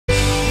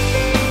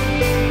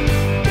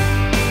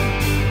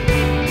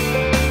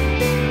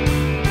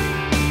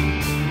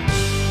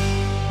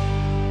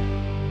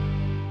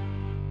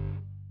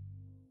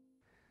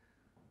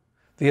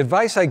The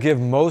advice I give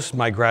most of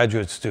my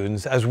graduate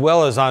students, as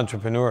well as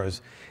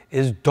entrepreneurs,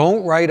 is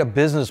don't write a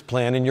business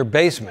plan in your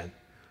basement.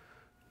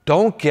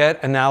 Don't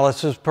get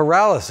analysis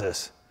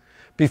paralysis.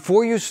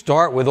 Before you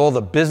start with all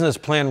the business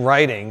plan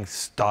writing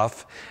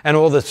stuff and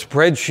all the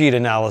spreadsheet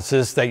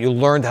analysis that you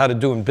learned how to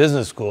do in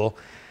business school,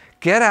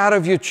 get out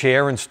of your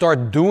chair and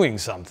start doing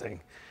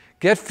something.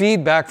 Get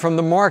feedback from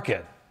the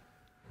market.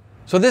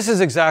 So this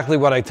is exactly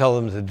what I tell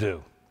them to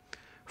do.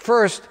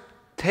 First,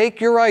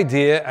 take your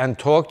idea and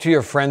talk to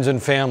your friends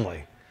and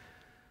family.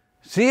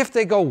 See if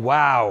they go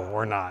wow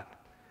or not.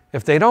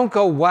 If they don't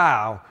go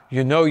wow,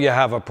 you know you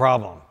have a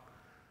problem.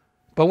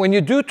 But when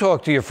you do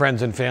talk to your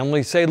friends and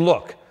family, say,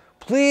 look,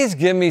 please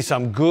give me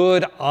some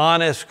good,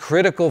 honest,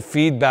 critical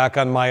feedback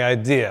on my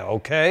idea,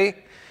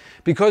 okay?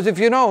 Because if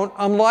you don't,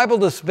 I'm liable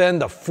to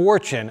spend a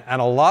fortune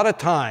and a lot of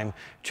time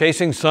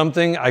chasing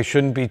something I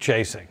shouldn't be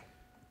chasing.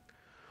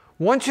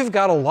 Once you've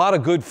got a lot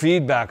of good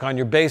feedback on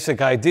your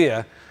basic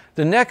idea,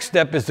 the next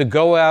step is to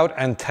go out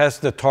and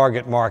test the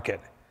target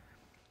market.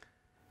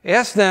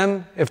 Ask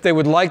them if they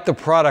would like the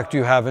product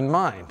you have in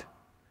mind.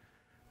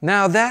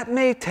 Now, that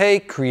may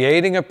take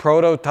creating a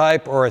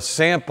prototype or a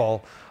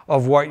sample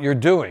of what you're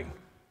doing.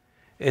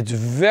 It's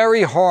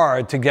very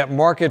hard to get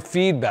market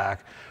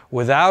feedback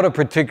without a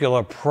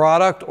particular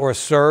product or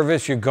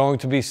service you're going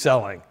to be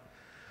selling.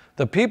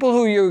 The people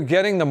who you're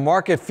getting the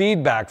market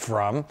feedback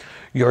from,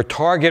 your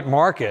target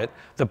market,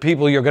 the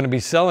people you're going to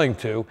be selling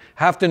to,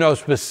 have to know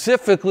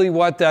specifically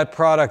what that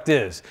product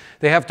is.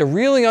 They have to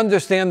really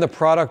understand the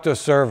product or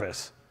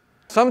service.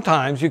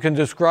 Sometimes you can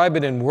describe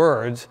it in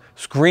words,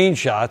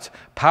 screenshots,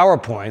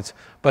 PowerPoints,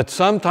 but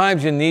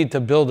sometimes you need to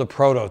build a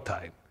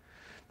prototype.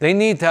 They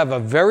need to have a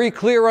very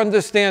clear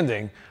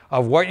understanding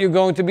of what you're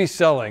going to be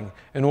selling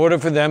in order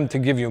for them to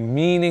give you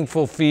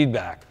meaningful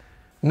feedback.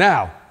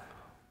 Now,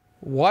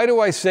 why do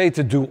I say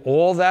to do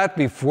all that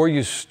before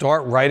you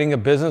start writing a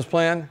business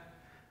plan?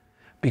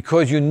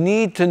 Because you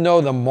need to know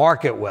the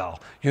market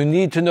well. You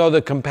need to know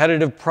the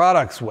competitive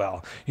products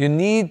well. You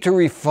need to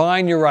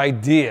refine your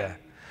idea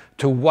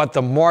to what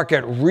the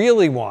market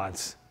really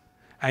wants.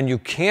 And you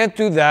can't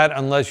do that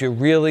unless you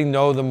really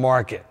know the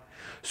market.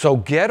 So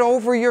get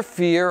over your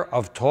fear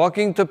of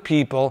talking to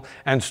people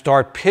and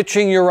start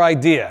pitching your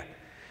idea.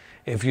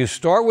 If you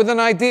start with an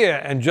idea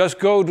and just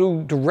go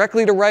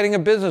directly to writing a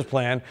business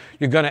plan,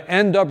 you're going to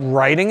end up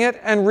writing it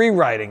and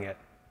rewriting it.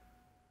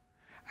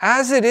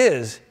 As it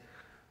is,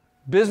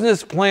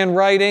 business plan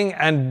writing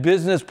and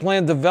business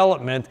plan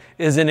development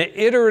is an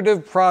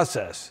iterative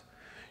process.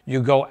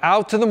 You go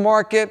out to the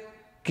market,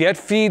 get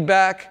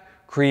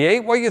feedback,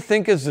 create what you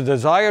think is the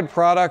desired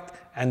product,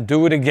 and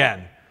do it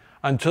again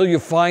until you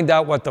find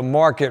out what the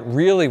market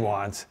really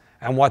wants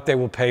and what they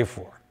will pay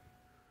for.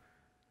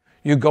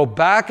 You go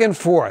back and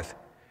forth,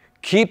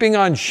 keeping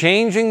on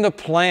changing the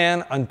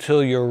plan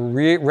until you're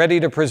ready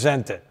to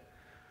present it.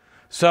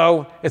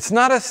 So it's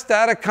not a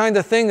static kind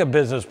of thing, a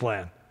business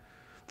plan.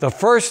 The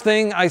first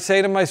thing I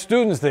say to my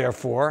students,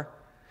 therefore,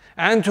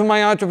 and to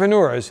my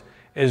entrepreneurs,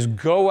 is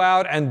go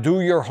out and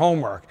do your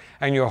homework.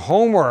 And your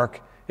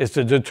homework is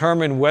to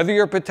determine whether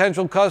your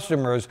potential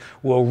customers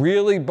will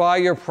really buy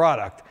your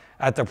product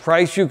at the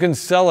price you can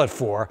sell it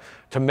for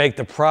to make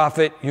the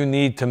profit you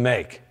need to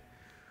make.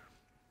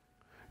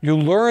 You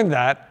learn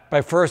that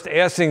by first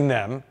asking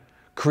them,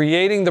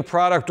 creating the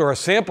product or a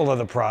sample of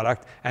the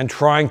product, and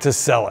trying to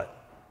sell it.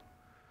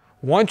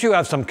 Once you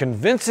have some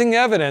convincing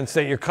evidence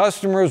that your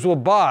customers will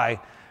buy,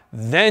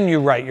 then you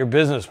write your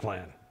business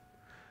plan.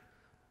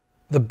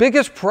 The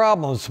biggest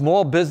problem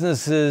small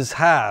businesses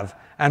have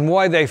and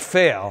why they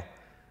fail,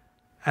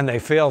 and they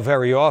fail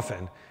very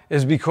often,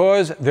 is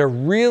because there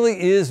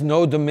really is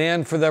no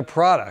demand for their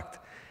product.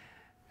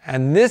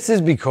 And this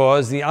is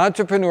because the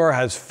entrepreneur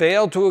has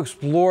failed to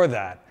explore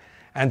that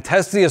and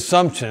test the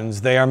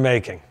assumptions they are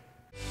making.